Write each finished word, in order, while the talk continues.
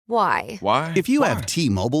Why? Why? If you have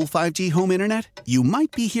T-Mobile 5G home internet, you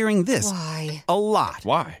might be hearing this Why? a lot.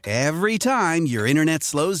 Why? Every time your internet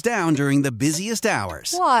slows down during the busiest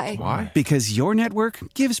hours. Why? Why? Because your network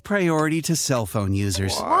gives priority to cell phone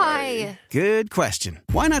users. Why? Good question.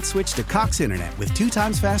 Why not switch to Cox Internet with 2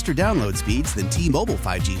 times faster download speeds than T-Mobile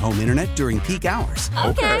 5G home internet during peak hours?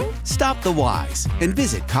 Okay. Stop the whys and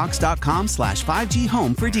visit cox.com/5G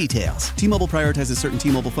home for details. T-Mobile prioritizes certain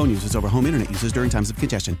T-Mobile phone users over home internet users during times of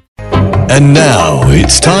congestion. And now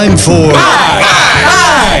it's time for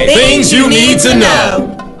Things you need to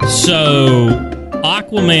know. So,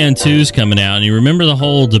 Aquaman 2 is coming out, and you remember the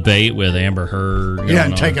whole debate with Amber Heard? Yeah,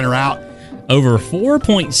 and taking her out. Over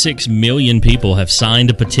 4.6 million people have signed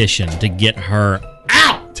a petition to get her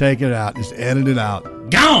out. Take it out. Just edit it out.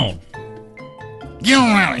 Gone. Get on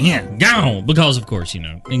out of here. Gone. Because, of course,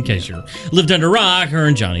 in case you're lived under a rock, her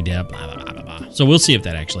and Johnny Depp, blah, blah, blah, blah. So we'll see if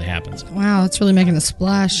that actually happens. Wow, it's really making a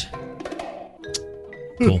splash.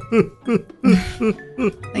 Cool.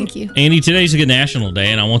 Thank you. Andy, today's a good national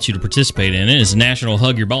day, and I want you to participate in it. It's National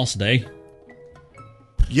Hug Your Boss Day.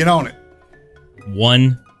 Get on it.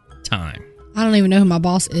 One time. I don't even know who my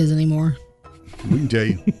boss is anymore. We can tell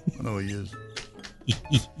you. I know who he is.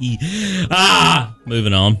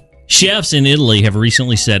 Moving on. Chefs in Italy have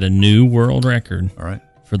recently set a new world record. All right.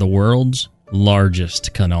 For the world's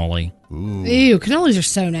largest cannoli. Ooh. Ew, cannolis are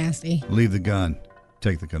so nasty. Leave the gun.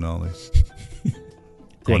 Take the cannolis.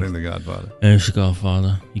 Quoting the Godfather. It's the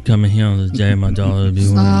Godfather. You come in here on the day my daughter will be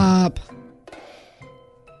Stop.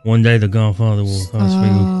 One day the Godfather will come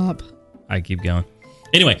Stop. speak. I keep going.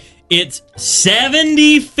 Anyway, it's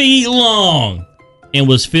 70 feet long and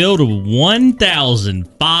was filled with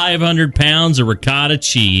 1,500 pounds of ricotta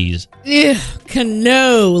cheese. Ew,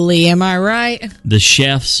 cannoli, am I right? The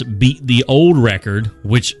chefs beat the old record,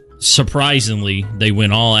 which surprisingly, they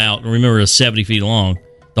went all out. Remember, it was 70 feet long.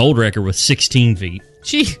 The old record was 16 feet.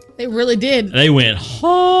 Gee, they really did. They went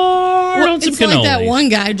hard on some It's like that cannolis. one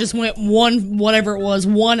guy just went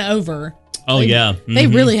one over. Oh, yeah. They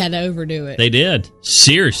really had to overdo it. They did.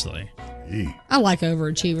 Seriously. I like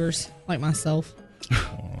overachievers, like myself.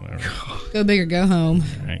 Go big or go home.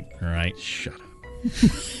 All right. Shut up.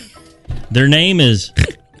 Their name is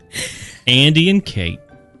Andy and Kate.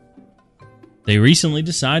 They recently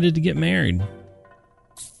decided to get married.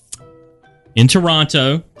 In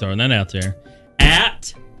Toronto, throwing that out there,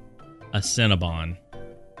 at a Cinnabon.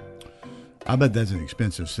 I bet that's an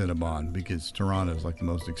expensive Cinnabon because Toronto is like the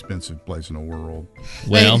most expensive place in the world.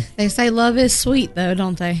 Well, they say love is sweet, though,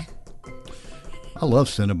 don't they? I love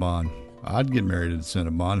Cinnabon. I'd get married at a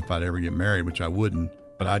Cinnabon if I'd ever get married, which I wouldn't.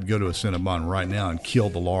 But I'd go to a Cinnabon right now and kill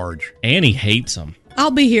the large. Annie hates them.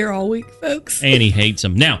 I'll be here all week, folks. Annie hates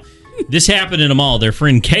them. Now, this happened in a mall. Their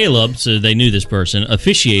friend Caleb, so they knew this person,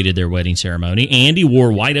 officiated their wedding ceremony. Andy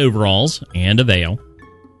wore white overalls and a veil.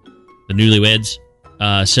 The newlyweds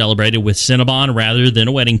celebrated with Cinnabon rather than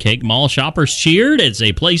a wedding cake. Mall shoppers cheered as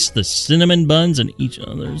they placed the cinnamon buns in each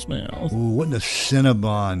other's mouths. Ooh, wouldn't a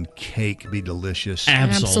Cinnabon cake be delicious?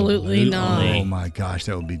 Absolutely not. Oh my gosh,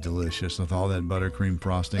 that would be delicious with all that buttercream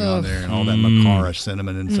frosting on there and all that macara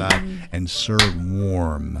cinnamon inside and served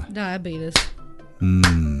warm. Diabetes.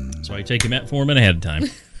 That's why you take your metformin ahead of time.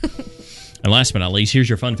 And last but not least, here's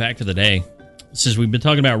your fun fact of the day. Since we've been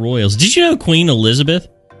talking about royals, did you know Queen Elizabeth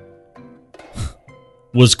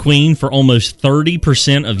was queen for almost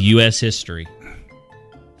 30% of U.S. history?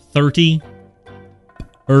 30%.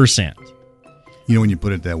 You know, when you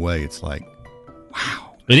put it that way, it's like,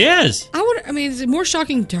 wow. It is. Is it more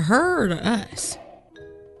shocking to her or to us?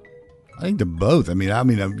 I think to both. When I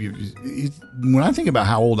think about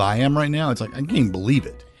how old I am right now, it's like I can't even believe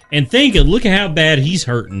it. And look at how bad he's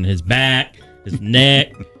hurting. His back, his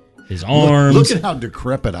neck, his arms. Look at how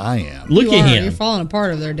decrepit I am. Look at him. You're falling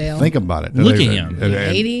apart over there, Dale. Think about it. Look at him.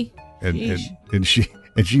 80? And she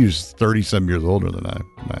is 30-some years older than I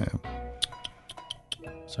am.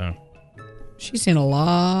 So she's seen a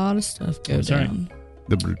lot of stuff go down. Right.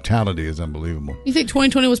 The brutality is unbelievable. You think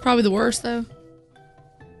 2020 was probably the worst, though?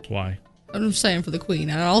 Why? I'm just saying for the Queen.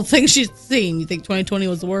 Out of all the things she's seen, you think 2020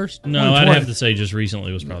 was the worst? No, I'd have to say just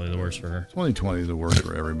recently was probably the worst for her. 2020 is the worst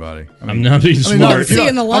for everybody. I'm not being smart. No, if you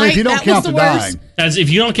don't count the dying. If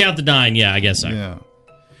you don't count the dying, yeah, I guess so. Yeah.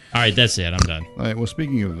 All right, that's it. I'm done. All right. Well,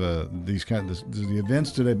 speaking of the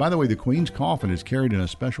events today, by the way, the Queen's coffin is carried in a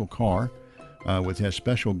special car, which has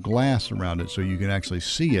special glass around it, so you can actually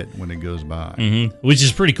see it when it goes by. Mm-hmm. Which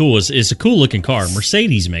is pretty cool. It's a cool looking car.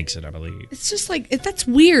 Mercedes makes it, I believe. It's just like that's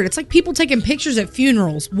weird. It's like people taking pictures at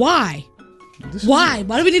funerals. Why? Why?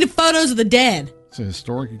 Why do we need photos of the dead? It's a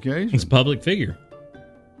historic occasion. It's a public figure.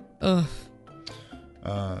 Ugh.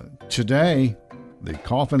 Today, The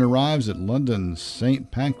coffin arrives at London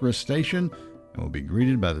St. Pancras Station and will be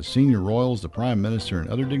greeted by the senior royals, the Prime Minister, and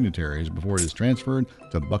other dignitaries before it is transferred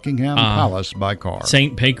to Buckingham Palace by car.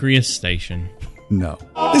 St. Pancras Station. No.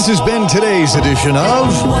 This has been today's edition of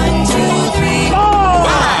 1, 2, 3,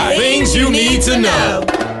 4 things you need to know.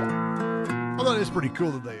 I thought it was pretty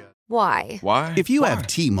cool that they... Why? If you have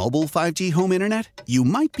T-Mobile 5G home internet, you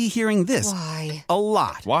might be hearing this Why? a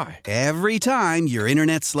lot. Why? Every time your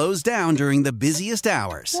internet slows down during the busiest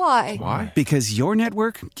hours. Why? Because your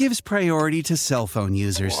network gives priority to cell phone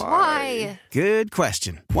users. Why? Good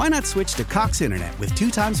question. Why not switch to Cox Internet with 2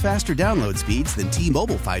 times faster download speeds than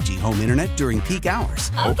T-Mobile 5G home internet during peak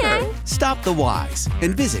hours? Okay. Stop the whys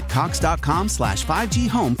and visit cox.com/5G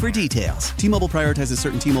home for details. T-Mobile prioritizes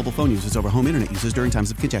certain T-Mobile phone users over home internet users during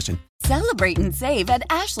times of congestion. Celebrate and save at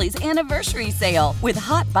Ashley's Anniversary Sale. With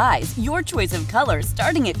Hot Buys, your choice of colors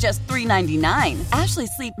starting at just $3.99. Ashley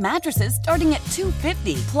Sleep mattresses starting at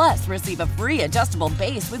 $2.50. Plus, receive a free adjustable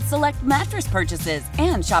base with select mattress purchases.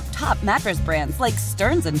 And shop top mattress brands like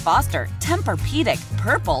Stearns & Foster, Tempur-Pedic,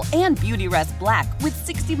 Purple, and Beautyrest Black with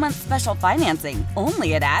 60-month special financing.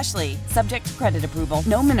 Only at Ashley. Subject to credit approval.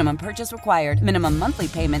 No minimum purchase required. Minimum monthly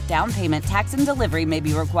payment, down payment, tax, and delivery may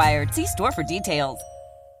be required. See store for details.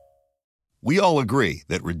 We all agree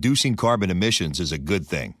that reducing carbon emissions is a good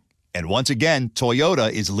thing. And once again,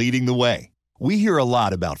 Toyota is leading the way. We hear a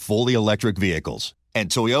lot about fully electric vehicles, and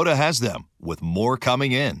Toyota has them, with more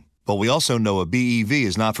coming in. But we also know a BEV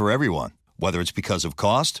is not for everyone, whether it's because of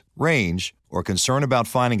cost, range, or concern about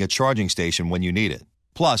finding a charging station when you need it.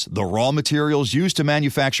 Plus, the raw materials used to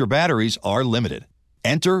manufacture batteries are limited.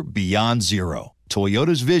 Enter Beyond Zero,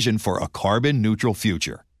 Toyota's vision for a carbon-neutral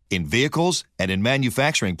future. In vehicles and in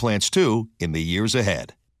manufacturing plants, too, in the years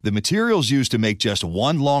ahead. The materials used to make just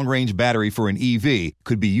one long-range battery for an EV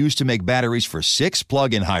could be used to make batteries for 6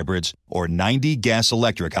 plug-in hybrids or 90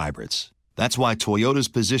 gas-electric hybrids. That's why Toyota's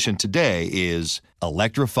position today is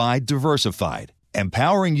electrified, diversified,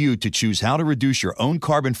 empowering you to choose how to reduce your own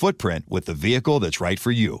carbon footprint with the vehicle that's right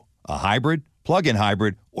for you, a hybrid, plug-in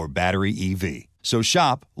hybrid, or battery EV. So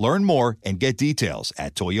shop, learn more, and get details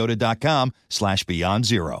at toyota.com/beyond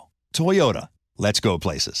zero. Toyota, let's go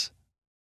places.